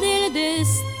l'ala del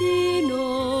destino,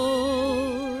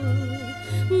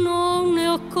 non ne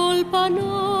ho colpa,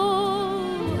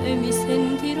 no, e mi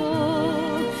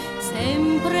sentirò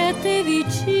sempre a te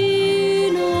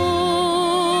vicino.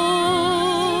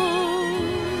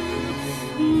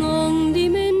 Non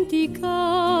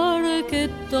dimenticare che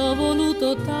t'ho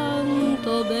voluto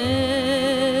tanto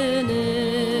bene,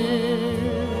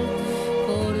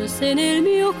 forse nel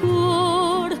mio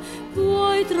cuore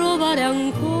puoi trovare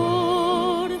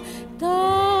ancora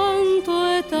tanto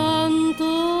e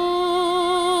tanto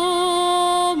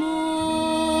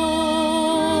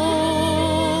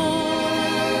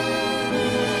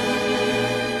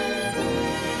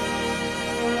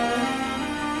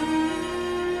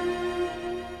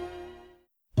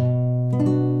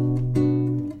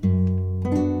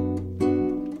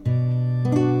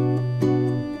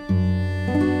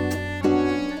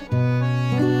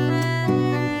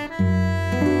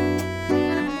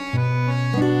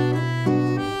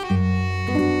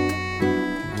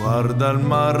Guarda il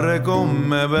mare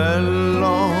com'è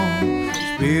bello,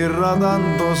 spirra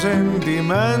tanto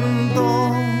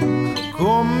sentimento,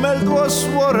 come il tuo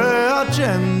suore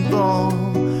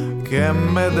accento che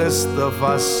me desta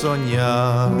fa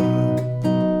sognare.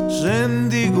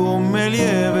 Senti come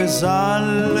lieve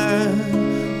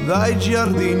sale dai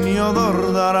giardini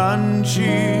odor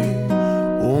d'aranci,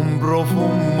 un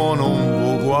profumo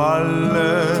non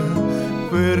uguale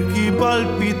per chi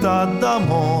palpita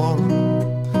d'amor.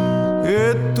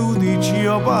 E tu dici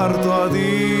io parto a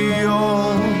Dio,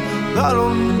 da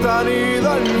lontani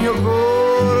dal mio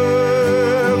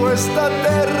cuore, questa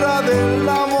terra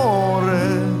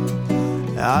dell'amore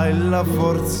hai la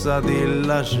forza di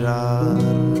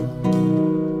lasciare.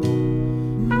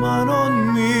 Ma non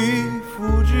mi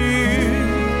fuggì,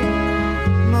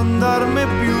 non darmi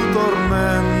più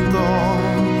tormento,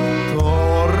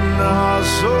 torna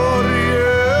Sorriento,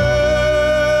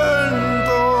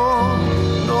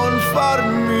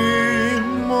 farmi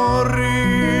morire.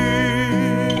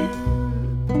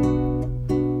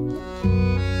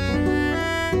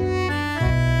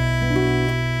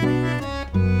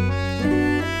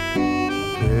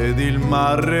 Vedi il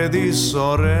mare di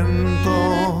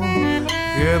Sorrento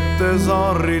che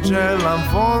tesori c'è là in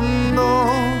fondo,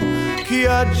 chi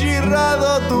ha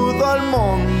girato tutto il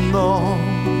mondo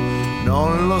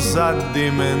non lo sa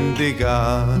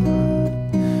dimenticare.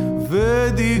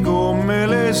 Vedi come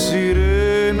le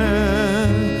sirene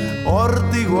or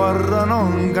ti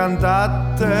guardano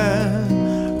cantate,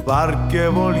 perché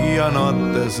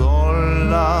vogliano te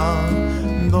sola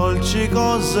dolci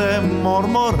cose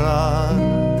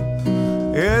mormorare.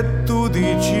 E tu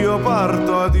dici io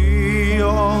parto a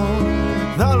Dio,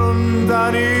 da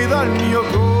lontani dal mio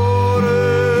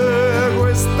cuore,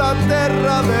 questa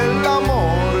terra dell'amore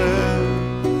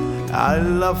ha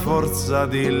la forza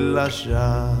di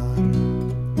lasciare.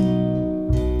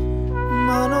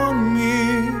 Ma non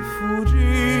mi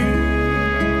fuggì,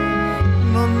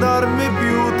 non darmi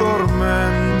più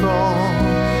tormento,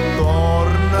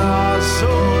 torna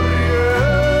Sorriento,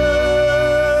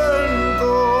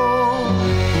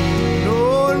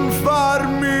 non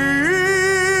farmi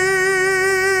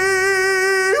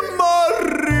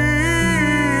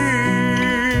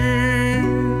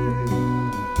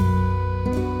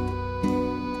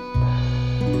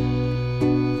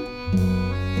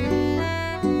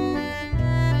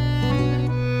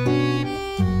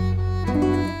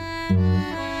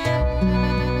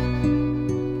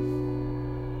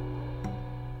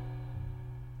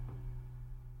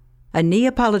A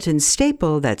Neapolitan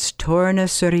staple, that's Torna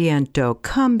Surriento,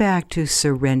 come back to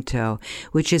Sorrento,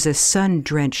 which is a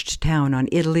sun-drenched town on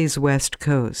Italy's west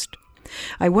coast.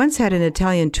 I once had an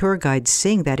Italian tour guide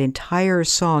sing that entire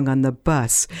song on the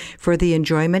bus for the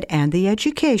enjoyment and the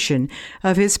education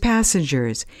of his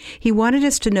passengers. He wanted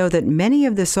us to know that many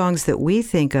of the songs that we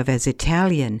think of as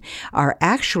Italian are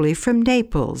actually from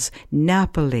Naples,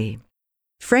 Napoli.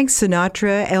 Frank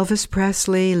Sinatra, Elvis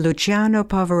Presley, Luciano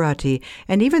Pavarotti,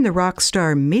 and even the rock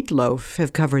star Meatloaf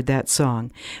have covered that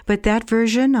song. But that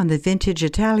version on the Vintage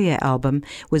Italia album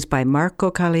was by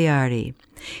Marco Cagliari.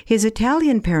 His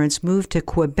Italian parents moved to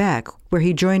Quebec, where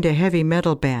he joined a heavy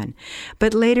metal band,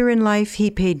 but later in life he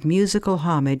paid musical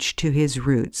homage to his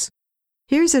roots.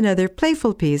 Here's another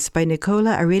playful piece by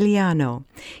Nicola Arigliano.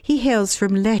 He hails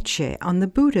from Lecce on the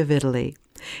boot of Italy.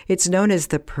 It's known as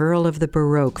the Pearl of the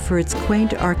Baroque for its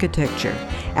quaint architecture.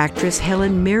 Actress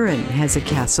Helen Mirren has a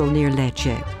castle near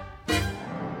Lecce.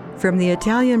 From the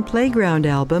Italian Playground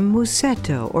album,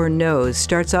 Musetto, or Nose,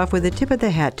 starts off with a tip of the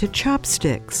hat to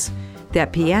Chopsticks,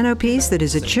 that piano piece that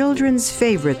is a children's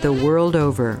favorite the world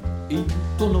over. Il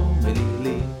tuo nome di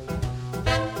lì,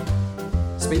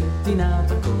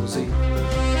 spettinata così,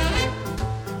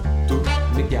 tu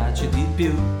mi piaci di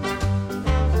più.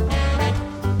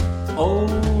 Oh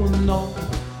no,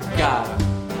 cara,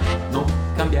 non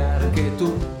cambiare anche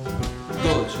tu,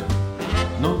 dolce,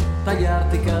 non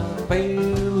tagliarti i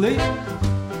capelli,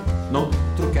 non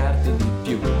truccarti di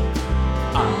più.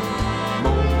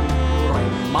 Amore,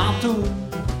 ma tu,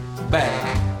 beh,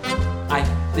 hai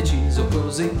deciso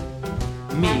così,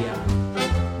 mia,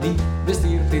 di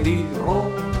vestirti di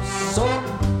rosso,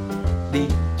 di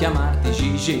chiamarti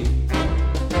Gigi.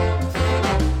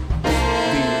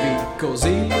 Vivi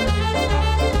così,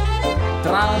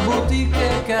 tra boutique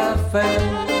e caffè,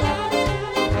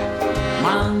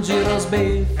 mangi roast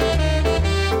beef,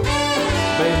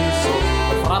 bevi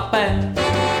solo frappè,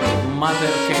 ma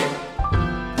perché?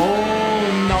 Oh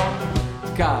no,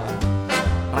 cara,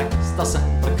 resta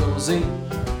sempre così,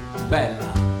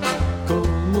 bella, col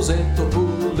musetto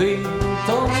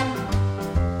pulito,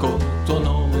 col tuo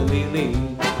nome lì.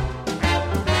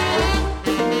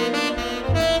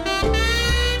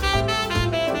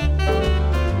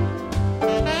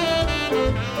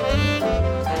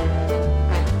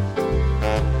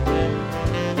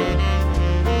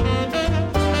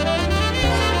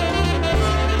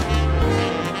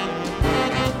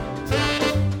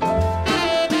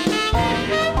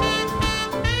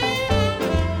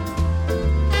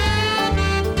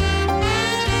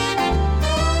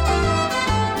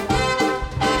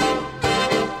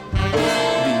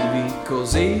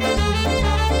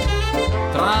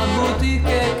 Tra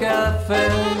boutique e caffè,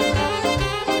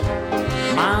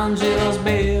 mangi roast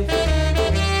beef,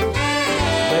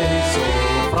 bevi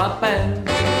solo frappè,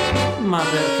 ma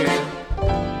perché?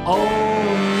 Oh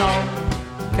no,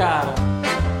 cara,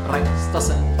 resta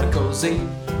sempre così,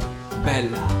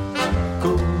 bella,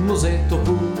 col musetto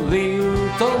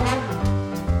pulito,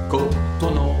 col tuo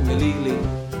nome lì,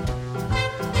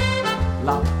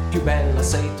 la più bella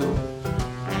sei tu,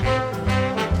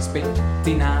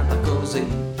 spettinata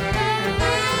così.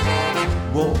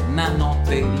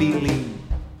 Buonanotte Lili.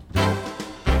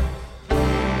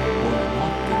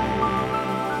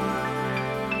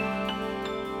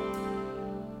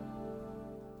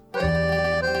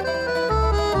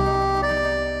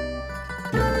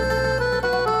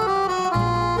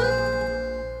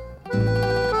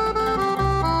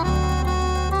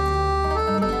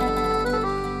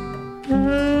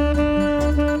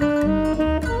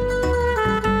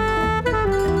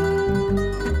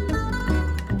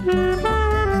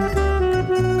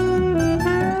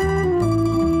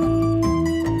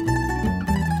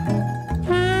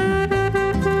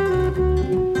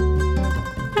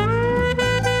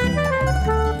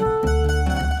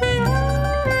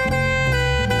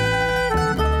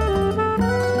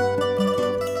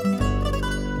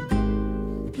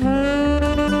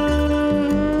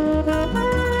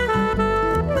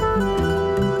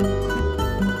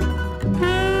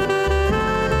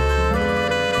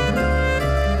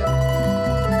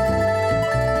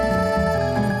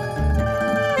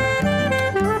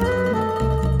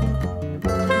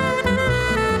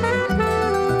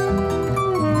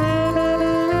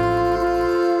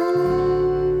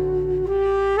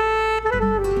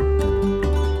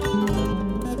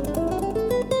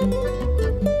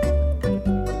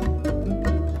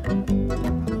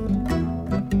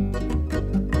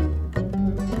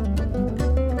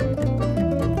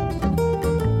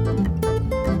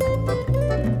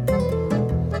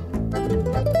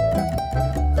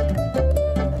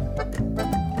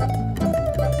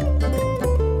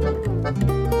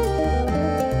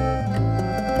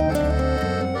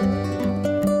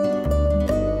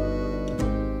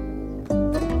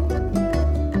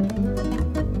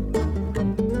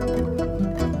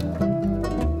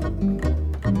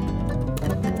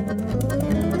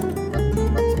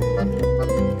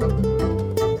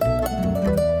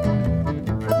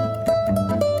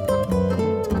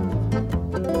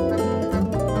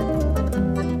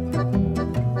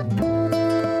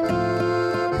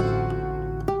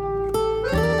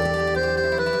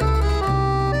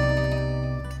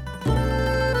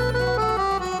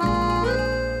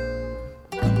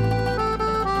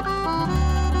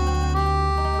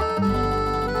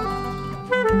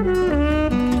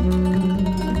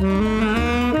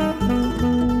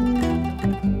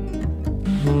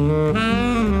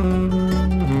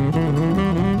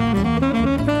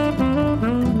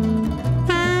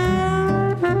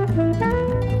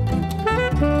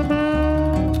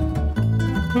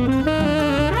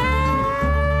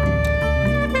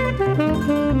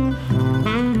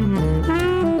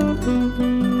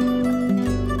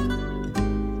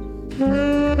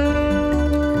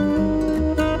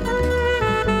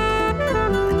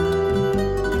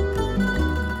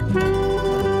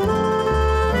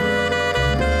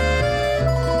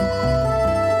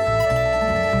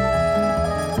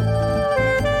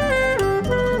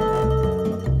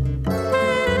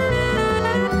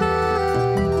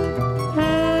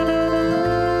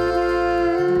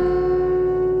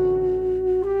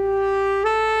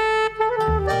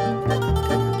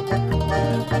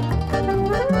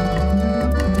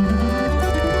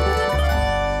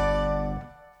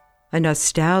 A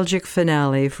nostalgic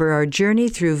finale for our journey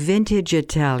through vintage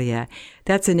Italia.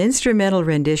 That's an instrumental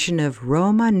rendition of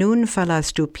Roma Nun Fa la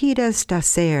stupida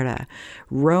stasera.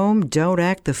 Rome, don't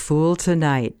act the fool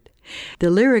tonight. The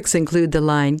lyrics include the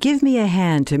line, "Give me a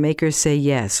hand to make her say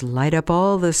yes, light up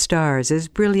all the stars as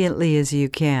brilliantly as you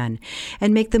can,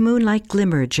 and make the moonlight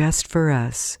glimmer just for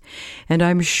us." And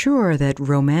I'm sure that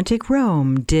romantic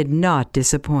Rome did not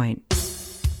disappoint.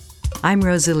 I'm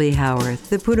Rosalie Howarth.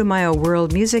 The Putumayo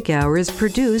World Music Hour is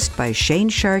produced by Shane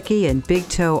Sharkey and Big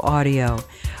Toe Audio.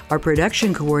 Our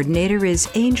production coordinator is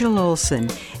Angel Olsen,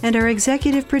 and our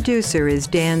executive producer is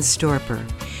Dan Storper.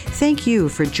 Thank you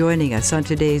for joining us on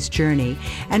today's journey,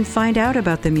 and find out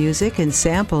about the music and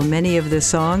sample many of the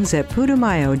songs at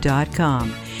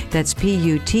putumayo.com. That's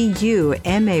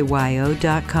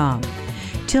PUTUMAYO.com.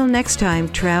 Till next time,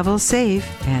 travel safe,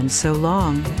 and so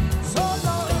long.